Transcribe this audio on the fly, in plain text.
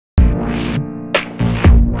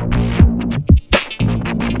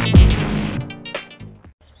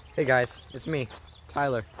Hey guys, it's me,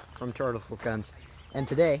 Tyler from Turtlesville Guns, and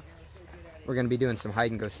today we're going to be doing some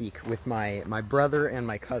hide and go seek with my brother and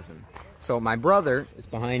my cousin. So my brother is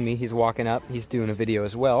behind me, he's walking up, he's doing a video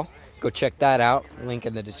as well. Go check that out, link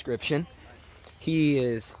in the description. He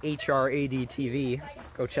is HRADTV,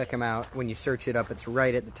 go check him out. When you search it up, it's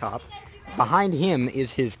right at the top. Behind him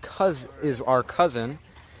is our cousin,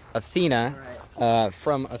 Athena,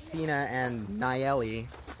 from Athena and Nayeli,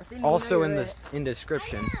 also in the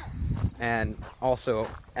description, and also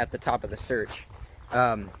at the top of the search.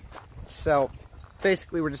 So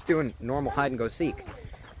basically we're just doing normal hide and go seek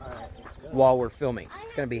while we're filming.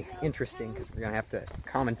 It's going to be interesting because we're going to have to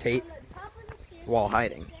commentate while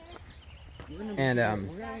hiding. And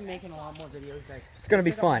it's going to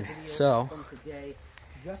be fun. So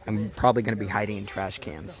I'm probably going to be hiding in trash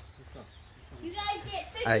cans.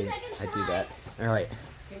 I do that. Alright.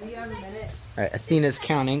 Alright, Athena's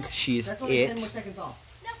counting. She's it.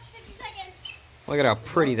 Look at how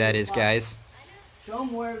pretty that is, guys. Show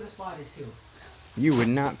them where the spot is too. You would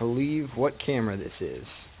not believe what camera this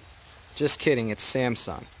is. Just kidding, it's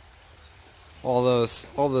Samsung. All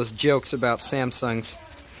those jokes about Samsung's...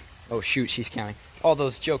 Oh shoot, she's counting. All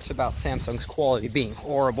those jokes about Samsung's quality being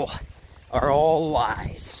horrible are all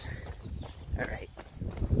lies. Alright,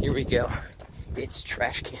 here we go. It's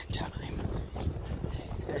trash can time.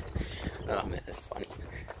 Oh man, that's funny.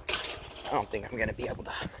 I don't think I'm gonna be able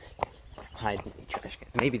to hide in the trash can.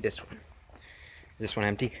 Maybe this one. Is this one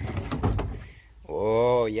empty?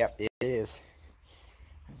 Oh, yep, it is.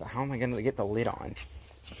 But how am I gonna get the lid on?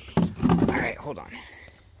 Alright, hold on.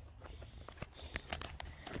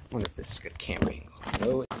 Wonder if this is good camera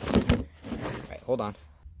angle. Alright, hold on.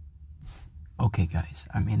 Okay guys,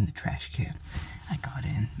 I'm in the trash can. I got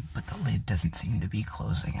in, but the lid doesn't seem to be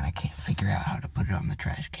closing and I can't figure out how to put it on the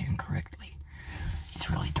trash can correctly.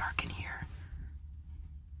 It's really dark in here.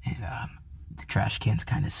 And the trash can's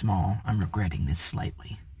kind of small. I'm regretting this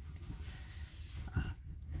slightly.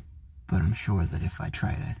 But I'm sure that if I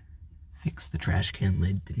try to fix the trash can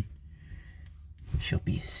lid, then she'll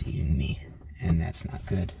be seeing me, and that's not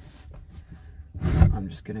good. So I'm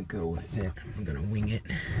just gonna go with it. I'm gonna wing it.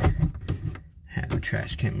 Have the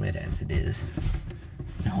trash can lid as it is,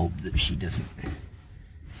 and hope that she doesn't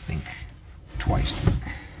think twice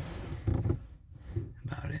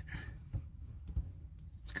about it.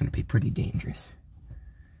 It's gonna be pretty dangerous.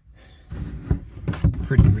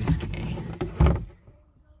 Pretty risque.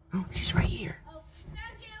 Oh, she's right here.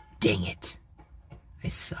 Dang it. I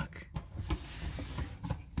suck.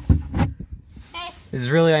 It's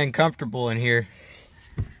really uncomfortable in here.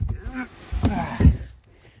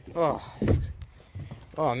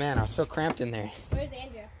 Oh man, I was so cramped in there. Where's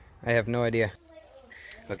Andrew? I have no idea.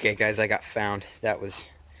 Okay guys, I got found. That was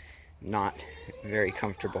not very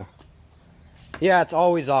comfortable. Yeah, it's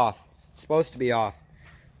always off. It's supposed to be off.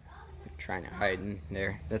 I'm trying to hide in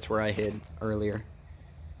there. That's where I hid earlier.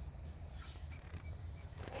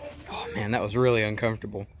 Oh man, that was really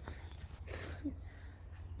uncomfortable.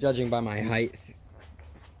 Judging by my height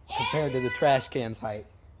compared to the trash can's height.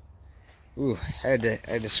 Ooh, I had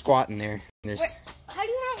to squat in there. There's How do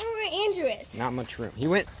you not know where Andrew is? not much room. He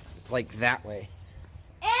went like that way.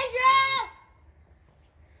 Andrew!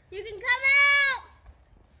 You can come out!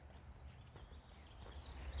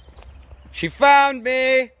 She found me!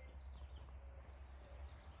 There's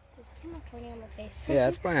a camera pointing on my face. Yeah,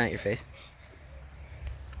 it's pointing at your face.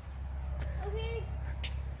 Okay,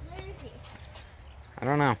 where is he? I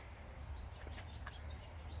don't know.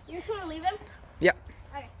 You just want to leave him? Yep.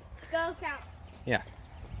 Okay, go count. Yeah.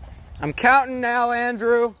 I'm counting now,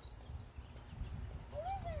 Andrew.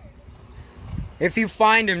 If you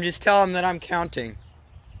find him, just tell him that I'm counting.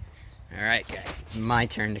 Alright, guys. It's my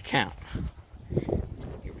turn to count.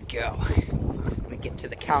 Here we go. I'm going to get to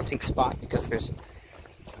the counting spot because there's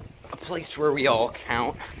a place where we all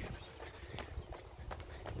count.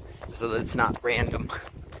 So that it's not random.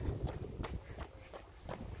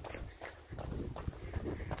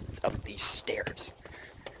 It's up these stairs.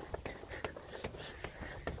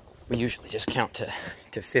 We usually just count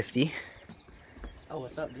to 50. Oh,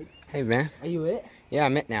 what's up, dude? Hey, man. Are you it? Yeah,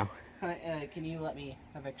 I'm it now. Can you let me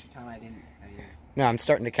have extra time? I didn't. No, I'm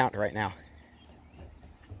starting to count right now.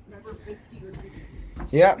 Remember 50 or 50?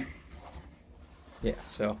 Yep. Yeah,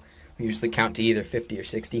 so we usually count to either 50 or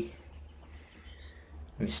 60.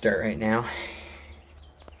 Let me start right now.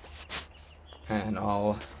 And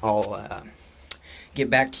I'll get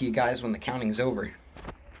back to you guys when the counting's over.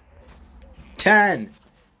 10,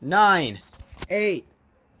 9, 8,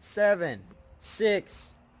 7,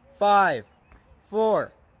 6, 5,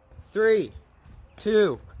 4, 3,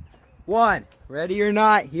 2, 1. Ready or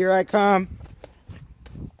not, here I come.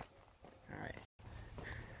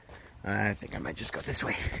 I think I might just go this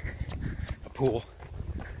way. A pool,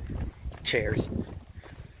 chairs,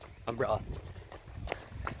 umbrella,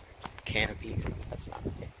 canopy. That's not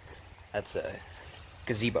okay. That's a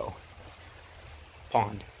gazebo,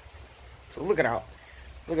 pond. So look at how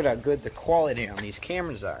good the quality on these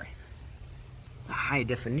cameras are. The high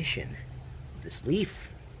definition of this leaf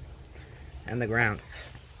and the ground.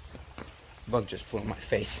 Bug just flew in my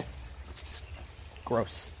face. It's just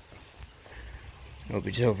gross.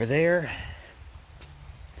 Nobody's over there.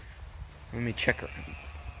 Let me check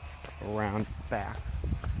around back.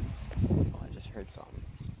 Oh, I just heard something.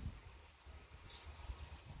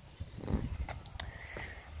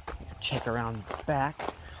 Check around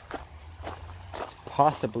back.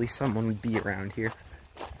 Possibly someone would be around here.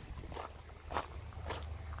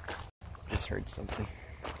 Just heard something.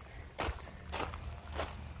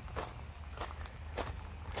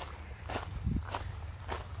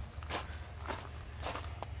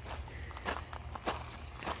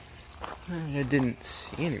 I didn't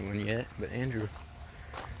see anyone yet, but Andrew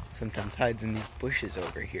sometimes hides in these bushes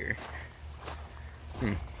over here.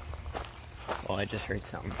 Well, I just heard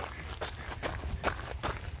something.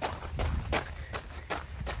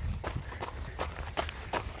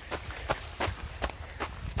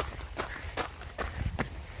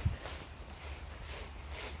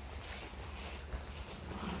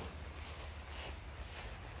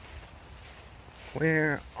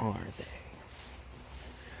 Where are they?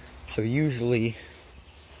 So usually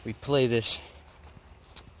we play this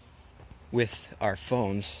with our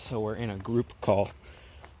phones, so we're in a group call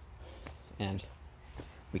and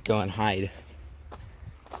we go and hide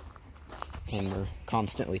and we're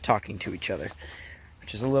constantly talking to each other,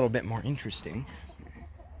 which is a little bit more interesting.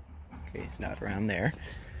 Okay, he's not around there.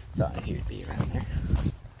 Thought he'd be around there.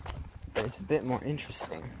 But it's a bit more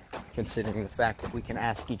interesting considering the fact that we can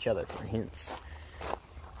ask each other for hints.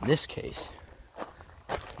 In this case,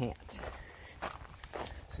 you can't.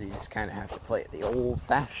 So you just kind of have to play it the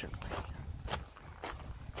old-fashioned way.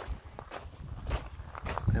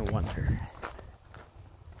 I wonder.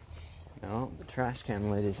 No, the trash can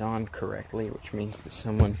lid is on correctly, which means that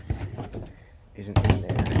someone isn't in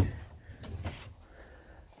there.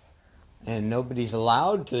 And nobody's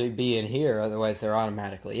allowed to be in here, otherwise they're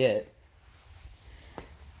automatically it.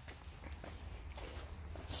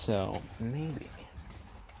 So, maybe.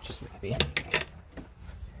 Just maybe.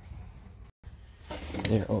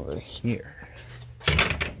 They're over here.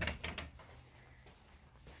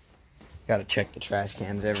 Gotta check the trash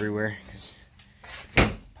cans everywhere, because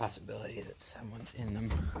possibility that someone's in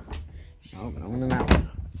them. No, but I'm in that one.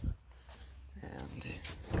 And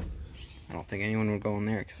I don't think anyone would go in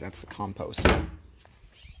there, because that's the compost.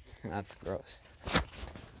 That's gross.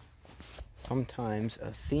 Sometimes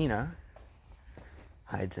Athena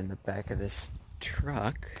hides in the back of this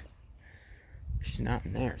truck. She's not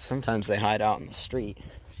in there. Sometimes they hide out in the street.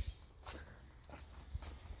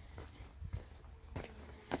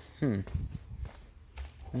 I'm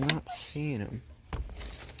not seeing them.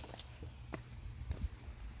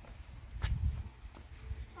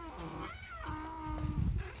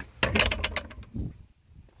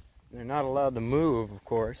 They're not allowed to move, of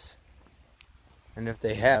course. And if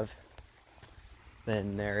they have,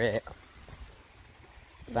 then they're it.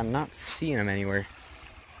 But I'm not seeing them anywhere.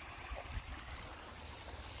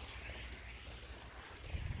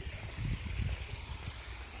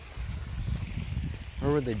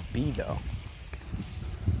 Where would they be, though?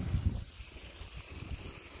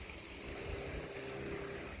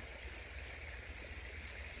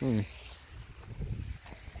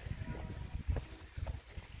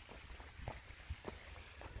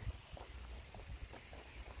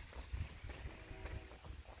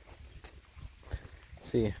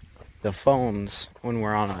 See, the phones, when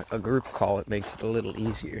we're on a group call, it makes it a little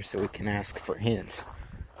easier so we can ask for hints.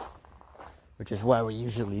 Which is why we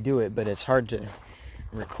usually do it, but it's hard to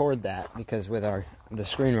record that because with the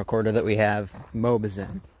screen recorder that we have,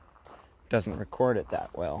 Mobizen, doesn't record it that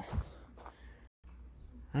well.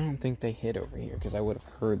 I don't think they hid over here because I would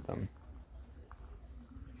have heard them.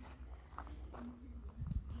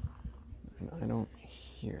 And I don't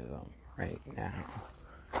hear them right now.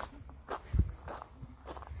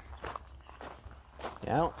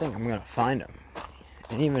 Yeah, I don't think I'm gonna find them.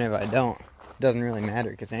 And even if I don't, it doesn't really matter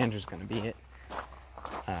because Andrew's gonna be it.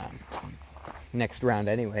 Next round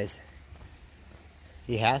anyways.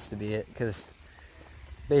 He has to be it because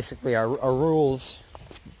basically our rules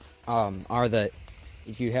are that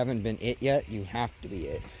if you haven't been it yet, you have to be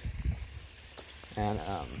it. And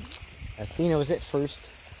Athena was it first.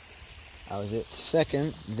 I was it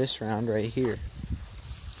second this round right here.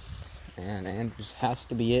 And Andrews has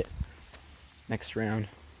to be it next round.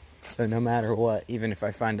 So no matter what, even if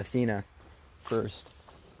I find Athena first,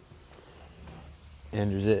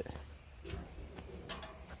 Andrew's it.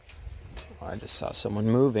 Well, I just saw someone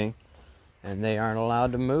moving, and they aren't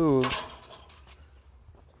allowed to move.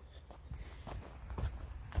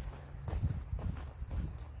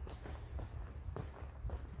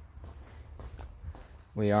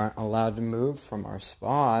 We aren't allowed to move from our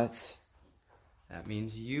spots. That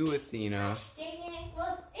means you, Athena. Dang it.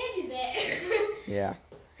 Well, Andrew's it. Yeah.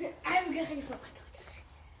 I'm going for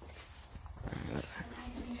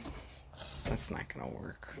That's not gonna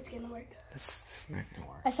work. It's gonna work. That's not gonna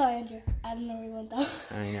work. I saw Andrew. I don't know where he went though.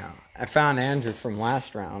 I know. I found Andrew from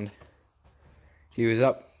last round. He was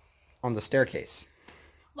up on the staircase.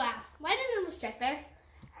 Wow. Why didn't I check there?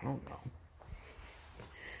 I don't know.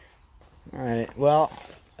 Alright, well,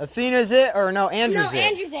 Athena's it, or no, Andrew's No, it.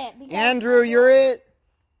 Andrew's it. because- Andrew, you're it.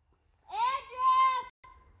 Andrew!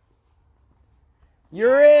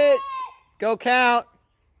 You're it. Go count.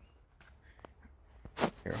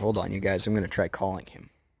 Here, hold on, you guys. I'm going to try calling him.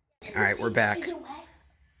 Alright, we're back. Is it wet?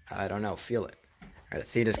 I don't know. Feel it. Alright,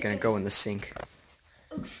 Athena's going to go in the sink.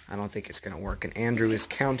 I don't think it's going to work. And Andrew is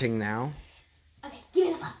counting now. Okay, give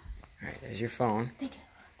me the phone. Alright, there's your phone. Thank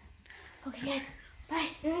you. Okay, guys. Bye.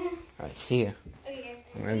 Alright, see ya. Okay, guys.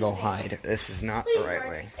 I'm going to go hide. This is not the Please right work.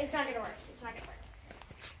 way. It's not gonna work. It's not gonna work.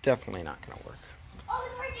 It's definitely not going to work. Oh,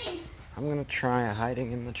 it's working. I'm going to try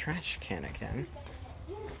hiding in the trash can again.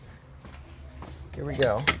 Here we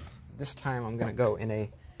go. This time I'm going to go in a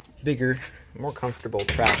bigger, more comfortable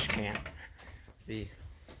trash can. The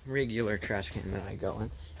regular trash can that I go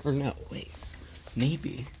in. Or no, wait.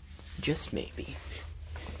 Maybe. Just maybe.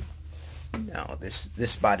 No, this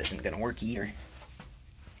spot isn't going to work either.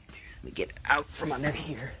 Let me get out from under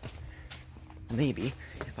here. Maybe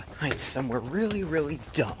if I hide somewhere really, really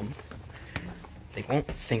dumb, they won't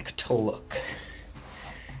think to look.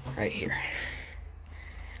 Right here.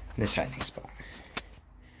 This hiding spot.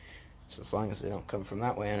 So as long as they don't come from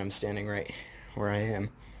that way and I'm standing right where I am.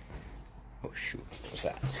 Oh shoot, what's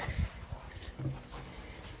that?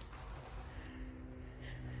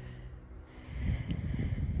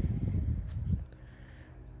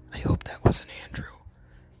 I hope that wasn't Andrew.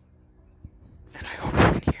 And I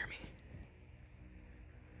hope you can hear me.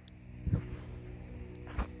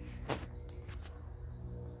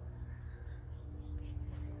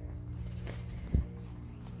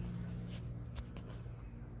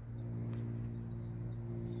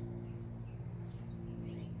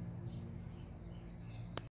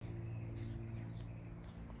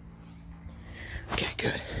 Okay,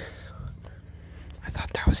 good. I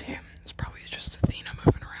thought that was him. It's probably just Athena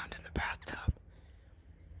moving around in the bathtub.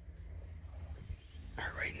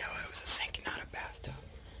 Or right now it was a sink, not a bathtub.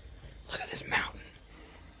 Look at this mountain.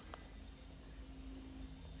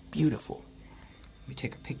 Beautiful. Let me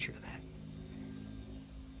take a picture of that.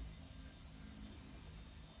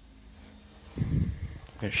 I'm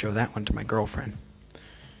gonna show that one to my girlfriend.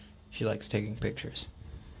 She likes taking pictures.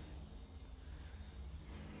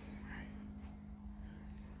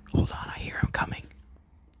 Hold on, I hear him coming.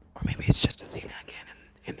 Or maybe it's just Athena again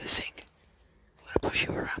in the sink. I'm gonna push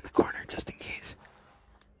you around the corner just in case.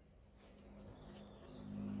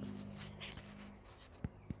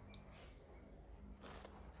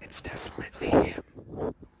 It's definitely him.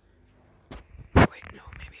 Wait, no,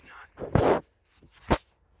 maybe not. Because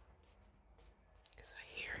I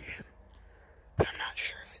hear him. But I'm not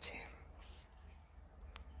sure if it's him.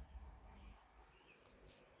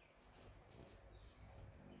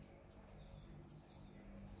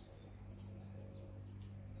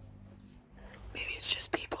 Maybe it's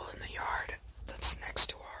just people in the yard that's next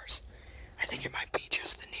to ours. I think it might be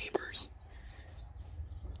just the neighbors.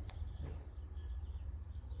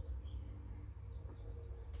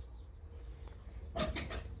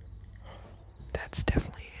 That's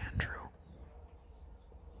definitely Andrew.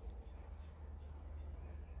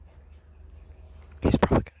 He's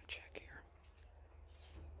probably gonna check here.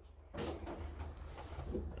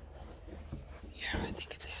 Yeah, I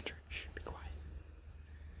think it's Andrew. Shh, be quiet.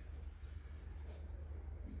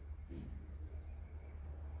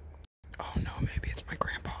 Oh no, maybe it's my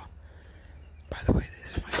grandpa. By the way,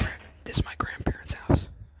 this is my grandparents' house.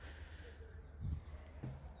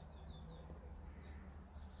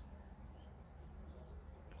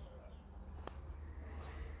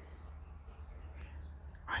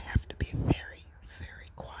 I have to be very,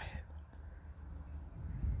 very quiet.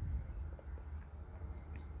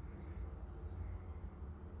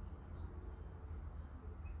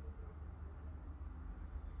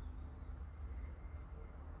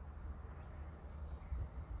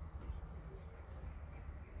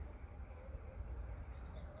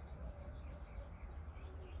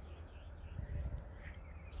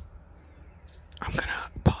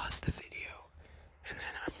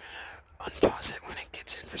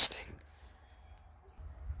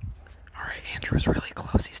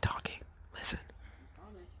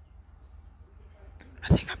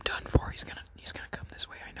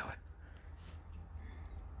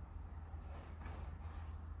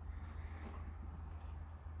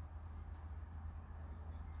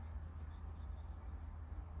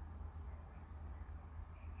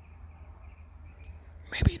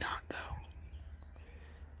 Maybe not, though.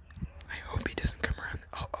 I hope he doesn't come around.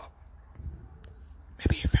 Oh.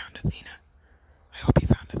 Maybe he found Athena. I hope he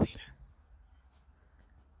found Athena.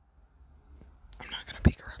 I'm not gonna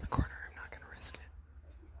peek around the corner. I'm not gonna risk it.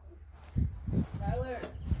 Tyler.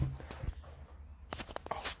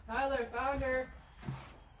 Oh. Tyler, found her.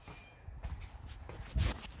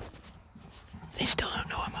 They still don't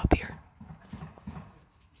know I'm up here.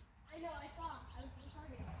 I know, I saw. I was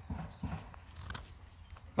target.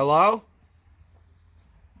 Hello?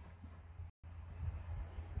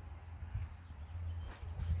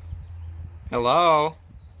 Hello?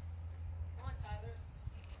 Come on, Tyler.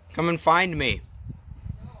 Come and find me.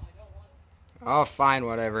 No, I don't want to. Oh, fine,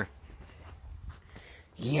 whatever.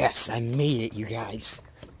 Yes, I made it, you guys.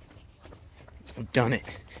 I've done it.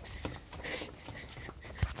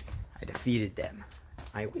 I defeated them.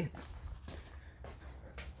 I win.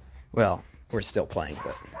 Well, we're still playing,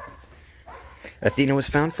 but Athena was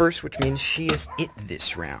found first, which means she is it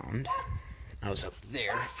this round. I was up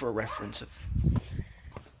there for reference of...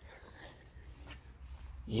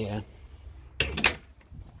 Yeah.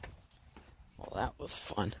 Well, that was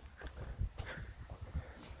fun.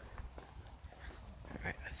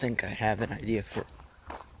 Alright, I think I have an idea for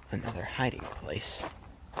another hiding place.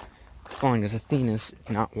 As long as Athena's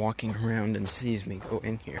not walking around and sees me go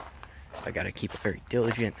in here. So I gotta keep a very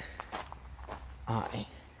diligent eye.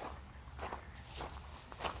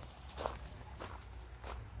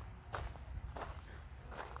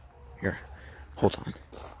 Here, hold on.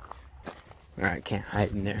 Alright, can't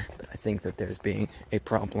hide in there, but I think that there's being a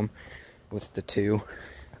problem with the two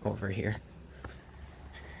over here.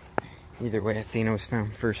 Either way, Athena was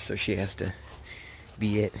found first, so she has to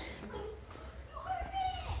be it.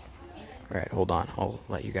 Alright, hold on. I'll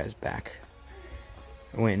let you guys back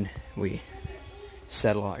when we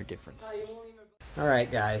settle our difference.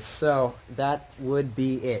 Alright guys, so that would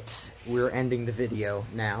be it. We're ending the video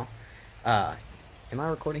now. Am I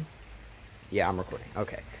recording? Yeah, I'm recording.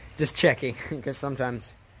 Okay. Just checking, because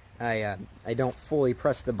sometimes I don't fully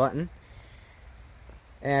press the button.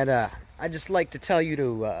 And I'd just like to tell you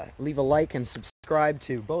to leave a like and subscribe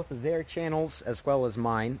to both of their channels as well as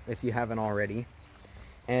mine, if you haven't already.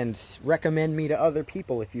 And recommend me to other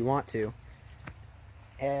people if you want to.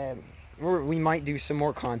 And we might do some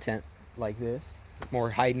more content like this.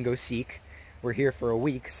 More hide and go seek. We're here for a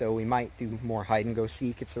week, so we might do more hide and go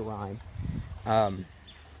seek. It's a rhyme.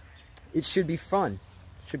 It should be fun.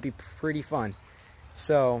 Should be pretty fun.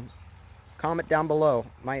 So comment down below.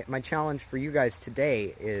 My challenge for you guys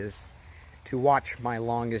today is to watch my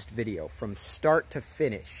longest video from start to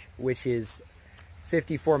finish, which is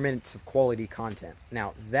 54 minutes of quality content.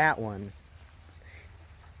 Now that one,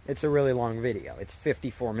 it's a really long video. It's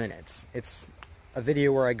 54 minutes. It's a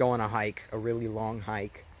video where I go on a hike, a really long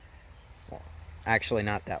hike. Well, actually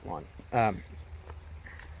not that long.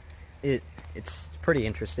 It's pretty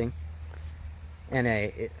interesting. And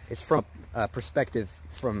it's from a perspective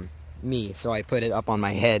from me, so I put it up on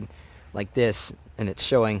my head like this, and it's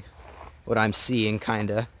showing what I'm seeing,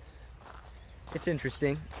 kinda. It's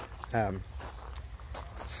interesting.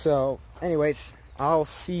 So, anyways, I'll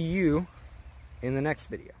see you in the next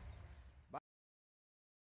video.